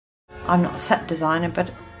I'm not a set designer,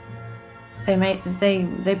 but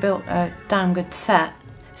they built a damn good set,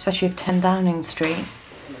 especially of 10 Downing Street,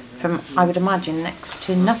 from, I would imagine, next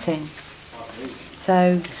to nothing.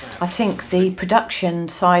 So I think the production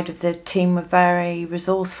side of the team were very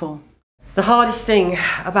resourceful. The hardest thing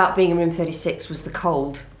about being in room 36 was the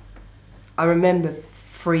cold. I remember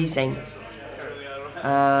freezing,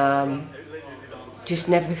 just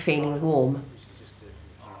never feeling warm.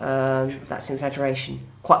 That's an exaggeration.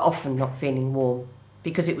 Quite often not feeling warm,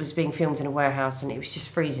 because it was being filmed in a warehouse and it was just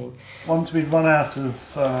freezing. Once we'd run out of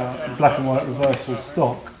black and white reversal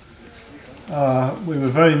stock, we were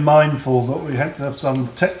very mindful that we had to have some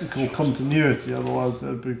technical continuity, otherwise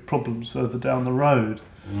there would be problems further down the road.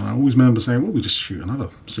 I always remember saying, well, we just shoot another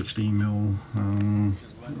 16mm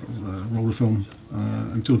roller film,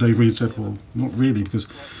 until Dave Reed said, well, not really, because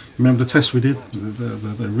remember the tests we did,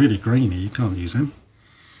 they're really grainy, you can't use them.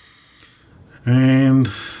 And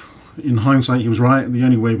in hindsight he was right, the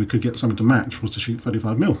only way we could get something to match was to shoot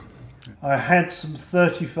 35mm. I had some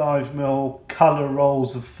 35mm colour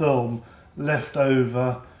rolls of film left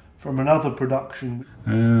over from another production.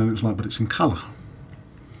 And it was like, but it's in colour.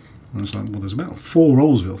 And it's like, well, there's about 4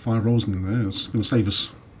 rolls of it, or 5 rolls in there. It's going to save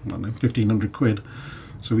us, I don't know, 1,500 quid.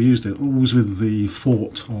 So we used it, always with the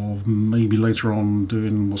thought of maybe later on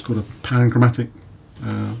doing what's called a panchromatic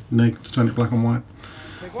neg to turn it black and white.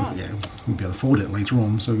 But yeah, we'll be able to afford it later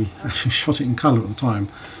on, so we actually shot it in colour at the time.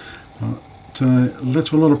 But led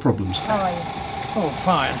to a lot of problems. How are you? Oh,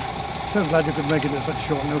 fine. So glad you could make it at such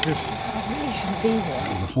short notice. I really shouldn't be here.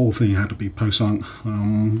 The whole thing had to be post-sync,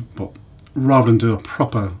 but rather than do a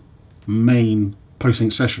proper main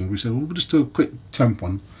post-sync session, we said, well, we'll just do a quick temp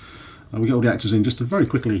one. We get all the actors in just to very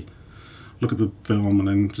quickly look at the film and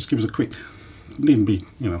then just give us a quick, it needn't be,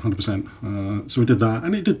 100%. So we did that,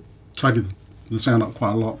 and it did tidy the sound up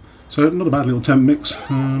quite a lot. So not a bad little temp mix,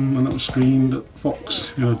 and that was screened at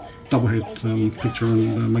Fox, double head picture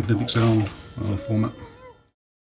and magnetic sound format.